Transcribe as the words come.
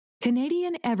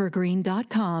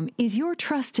CanadianEvergreen.com is your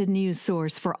trusted news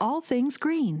source for all things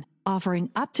green,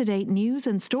 offering up-to-date news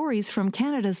and stories from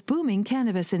Canada's booming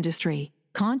cannabis industry.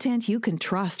 Content you can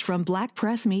trust from Black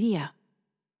Press Media.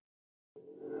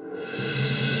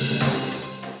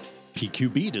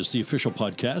 PQ Beat is the official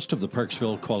podcast of the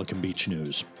Parksville Qualicum Beach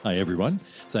News. Hi, everyone.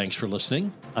 Thanks for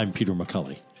listening. I'm Peter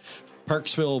McCulley.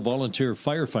 Parksville volunteer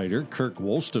firefighter Kirk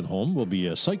Wolstenholme will be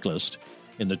a cyclist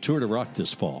in the Tour de Rock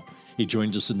this fall. He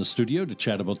joins us in the studio to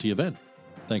chat about the event.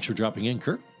 Thanks for dropping in,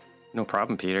 Kirk. No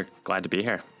problem, Peter. Glad to be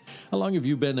here. How long have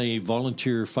you been a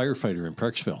volunteer firefighter in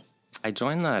Parksville? I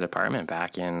joined the department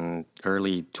back in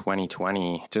early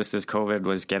 2020, just as COVID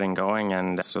was getting going,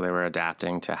 and so they were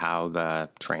adapting to how the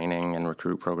training and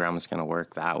recruit program was going to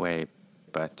work that way.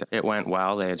 But it went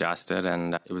well, they adjusted,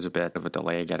 and it was a bit of a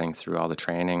delay getting through all the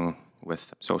training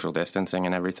with social distancing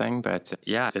and everything. But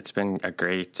yeah, it's been a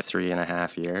great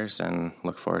 3.5 years and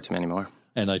look forward to many more.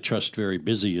 And I trust very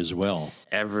busy as well.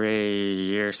 Every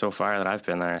year so far that I've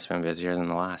been there, it's been busier than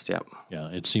the last, yep. Yeah,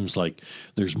 it seems like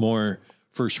there's more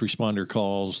first responder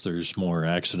calls, there's more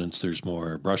accidents, there's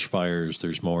more brush fires,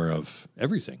 there's more of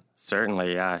everything.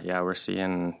 Certainly, yeah. We're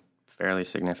seeing fairly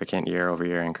significant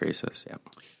year-over-year increases, yep.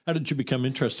 How did you become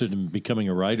interested in becoming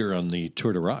a rider on the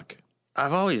Tour de Rock?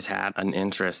 I've always had an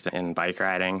interest in bike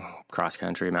riding,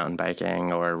 cross-country mountain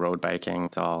biking or road biking.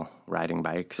 It's all riding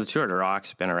bikes. The Tour de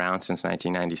Rock's been around since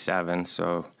 1997,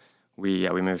 so we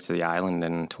moved to the island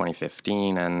in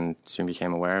 2015 and soon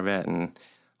became aware of it. And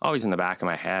always in the back of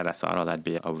my head, I thought, that'd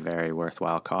be a very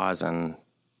worthwhile cause and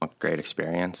a great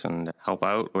experience and help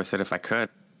out with it if I could.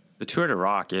 The Tour de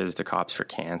Rock is the Cops for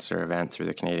Cancer event through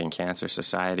the Canadian Cancer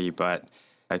Society, but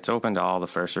it's open to all the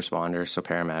first responders, so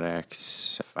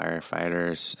paramedics,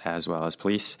 firefighters, as well as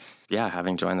police. Yeah,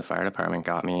 having joined the fire department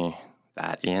got me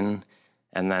that in.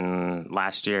 And then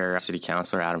last year, City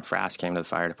Councillor Adam Frass came to the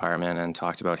fire department and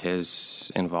talked about his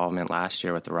involvement last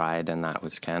year with the ride, and that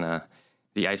was kind of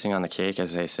the icing on the cake,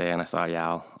 as they say. And I thought,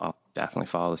 yeah, I'll definitely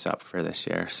follow this up for this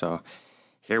year. So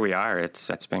here we are. It's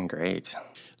been great.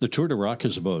 The Tour de Rock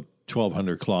is about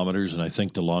 1,200 kilometers, and I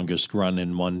think the longest run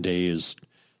in one day is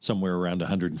somewhere around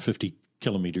 150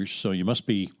 kilometers. So you must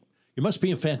be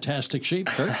in fantastic shape,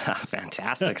 Kirk.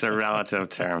 Fantastic's a relative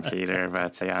term, Peter,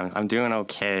 but yeah, I'm doing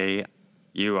okay.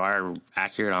 You are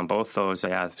accurate on both those.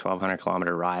 Yeah, the 1,200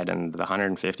 kilometer ride and the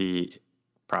 150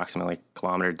 approximately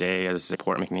kilometer day is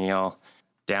Port McNeill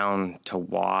down to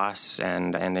Was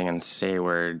and ending in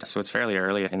Sayward. So it's fairly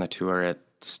early in the tour. It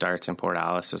starts in Port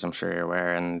Alice, as I'm sure you're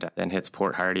aware, and then hits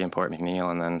Port Hardy and Port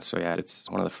McNeill. And then, so yeah, it's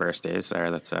one of the first days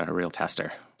there that's a real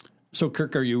tester. So,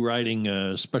 Kirk, are you riding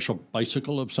a special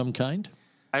bicycle of some kind?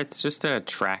 It's just a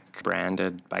Trek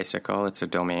branded bicycle. It's a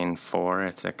Domain 4.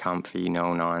 It's a comfy,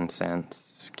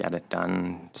 no-nonsense,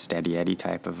 get-it-done, steady-eddy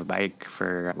type of a bike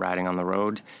for riding on the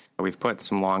road. We've put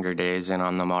some longer days in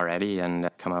on them already and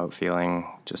come out feeling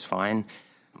just fine.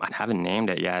 I haven't named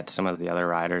it yet. Some of the other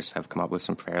riders have come up with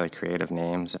some fairly creative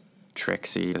names.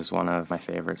 Trixie is one of my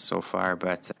favorites so far,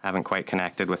 but I haven't quite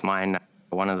connected with mine.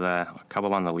 A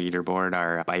couple on the leaderboard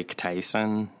are Bike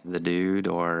Tyson, The Dude,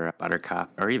 or Buttercup,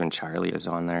 or even Charlie is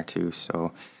on there too.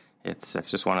 So it's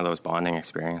just one of those bonding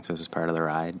experiences as part of the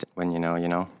ride. When you know, you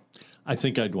know. I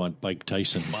think I'd want Bike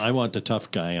Tyson. I want the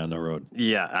tough guy on the road.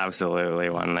 Yeah, absolutely.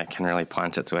 One that can really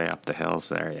punch its way up the hills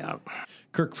there, yeah.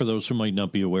 Kirk, for those who might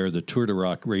not be aware, the Tour de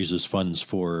Rock raises funds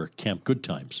for Camp Good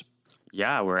Times.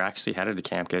 Yeah, we're actually headed to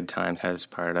Camp Good Times as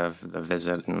part of the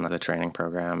visit and the training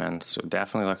program, and so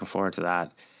definitely looking forward to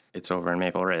that. It's over in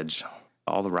Maple Ridge.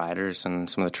 All the riders and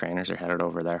some of the trainers are headed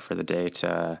over there for the day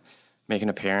to make an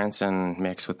appearance and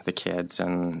mix with the kids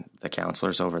and the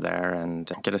counselors over there and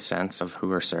get a sense of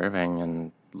who are serving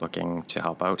and looking to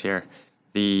help out here.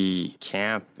 The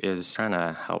camp is trying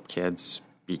to help kids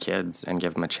be kids and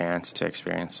give them a chance to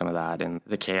experience some of that in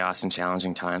the chaos and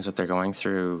challenging times that they're going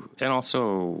through. And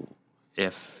also,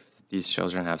 if these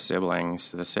children have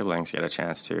siblings, the siblings get a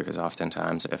chance too, because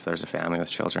oftentimes if there's a family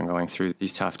with children going through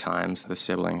these tough times, the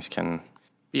siblings can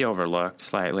be overlooked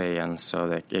slightly, and so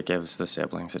that it gives the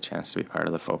siblings a chance to be part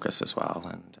of the focus as well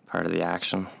and part of the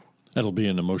action. That'll be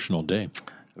an emotional day.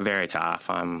 Very tough.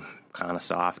 I'm kind of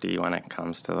softy when it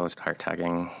comes to those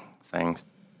heart-tugging things.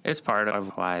 It's part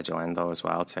of why I joined, though, as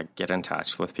well, to get in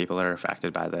touch with people that are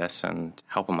affected by this and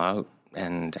help them out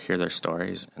and hear their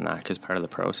stories. And that is part of the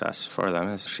process for them,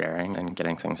 is sharing and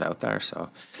getting things out there. So,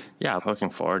 yeah, I'm looking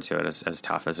forward to it, as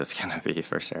tough as it's going to be,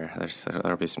 for sure.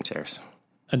 There'll be some tears.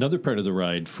 Another part of the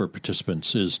ride for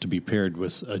participants is to be paired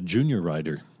with a junior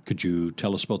rider. Could you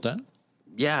tell us about that?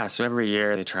 Yeah, so every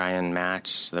year they try and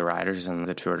match the riders in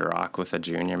the Tour de Rock with a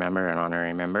junior member, an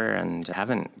honorary member, and I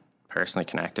haven't personally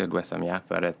connected with him yet,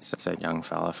 but it's a young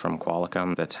fella from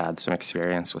Qualicum that's had some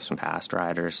experience with some past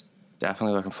riders.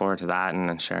 Definitely looking forward to that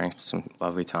and sharing some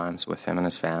lovely times with him and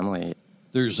his family.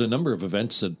 There's a number of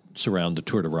events that surround the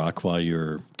Tour de Rock while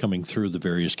you're coming through the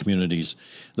various communities.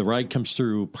 The ride comes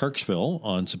through Parksville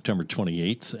on September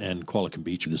 28th and Qualicum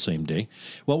Beach the same day.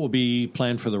 What will be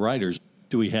planned for the riders?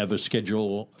 Do we have a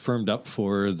schedule firmed up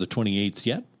for the 28th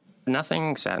yet?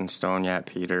 Nothing set in stone yet,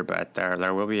 Peter, but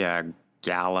there will be a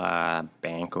gala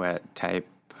banquet type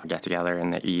get-together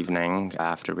in the evening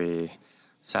after we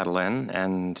settle in,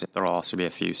 and there will also be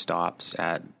a few stops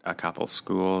at a couple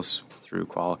schools through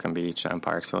Qualicum Beach and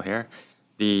Parksville here.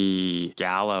 The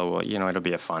gala will, it'll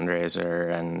be a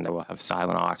fundraiser, and we'll have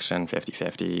silent auction,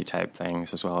 50-50 type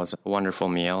things, as well as a wonderful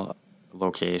meal.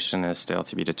 Location is still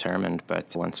to be determined,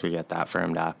 but once we get that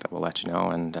firmed up, we'll let you know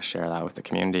and share that with the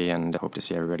community, and hope to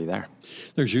see everybody there.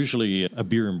 There's usually a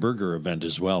beer and burger event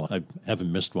as well. I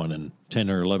haven't missed one in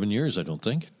 10 or 11 years, I don't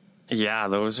think. Yeah,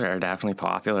 those are definitely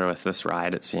popular with this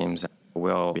ride, it seems.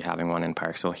 We'll be having one in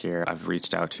Parksville here. I've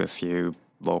reached out to a few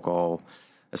local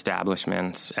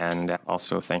establishments, and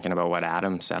also thinking about what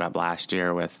Adam set up last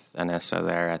year with Anissa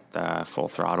there at the Full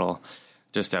Throttle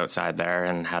just outside there,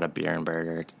 and had a beer and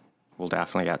burger. We'll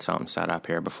definitely get something set up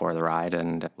here before the ride,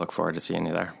 and look forward to seeing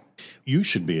you there. You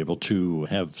should be able to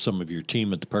have some of your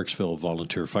team at the Parksville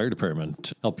Volunteer Fire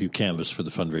Department help you canvass for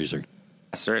the fundraiser.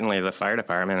 Certainly, the fire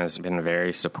department has been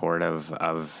very supportive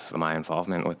of my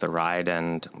involvement with the ride,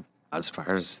 and as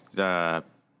far as the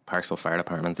Parksville Fire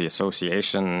Department, the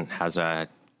association has a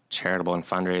charitable and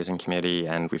fundraising committee,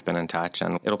 and we've been in touch,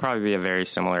 and it'll probably be a very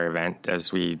similar event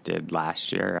as we did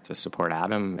last year to support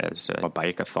Adam, as a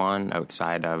bike-a-thon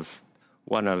outside of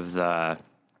one of the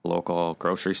local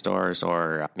grocery stores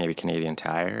or maybe Canadian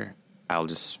Tire. I'll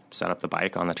just set up the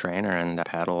bike on the trainer and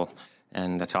pedal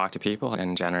and talk to people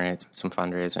and generate some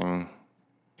fundraising.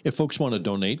 If folks want to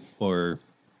donate or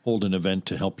hold an event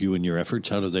to help you in your efforts,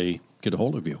 how do they get a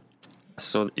hold of you?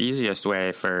 So the easiest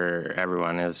way for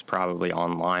everyone is probably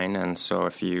online. And so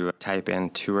if you type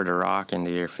in Tour de Rock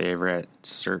into your favorite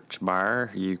search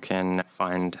bar, you can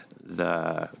find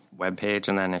the webpage.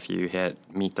 And then if you hit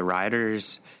Meet the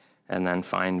Riders and then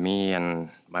find me and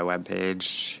my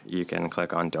webpage, you can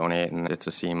click on Donate, and it's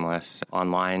a seamless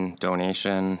online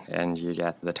donation, and you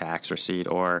get the tax receipt.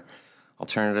 Or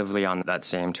alternatively, on that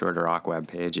same Tour de Rock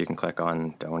webpage, you can click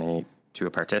on Donate to a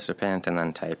participant and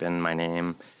then type in my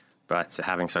name. But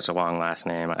having such a long last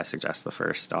name, I suggest the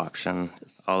first option.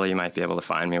 Although you might be able to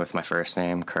find me with my first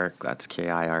name, Kirk, that's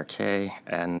Kirk,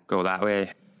 and go that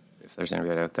way. If there's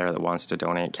anybody out there that wants to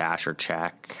donate cash or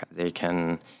check, they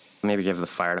can maybe give the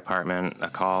fire department a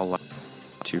call,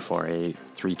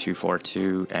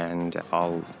 248-3242, and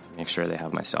I'll make sure they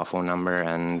have my cell phone number,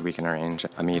 and we can arrange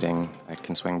a meeting. I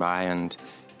can swing by and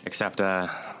accept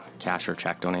a cash or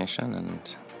check donation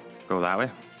and go that way.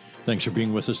 Thanks for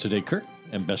being with us today, Kirk,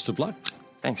 and best of luck.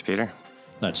 Thanks, Peter.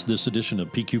 That's this edition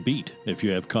of PQ Beat. If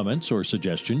you have comments or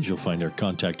suggestions, you'll find our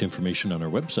contact information on our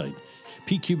website,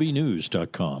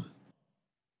 pqbnews.com.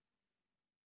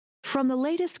 From the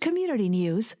latest community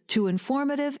news to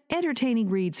informative, entertaining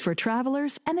reads for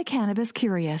travelers and the cannabis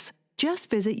curious, just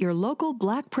visit your local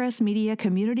Black Press Media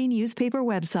community newspaper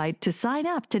website to sign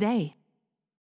up today.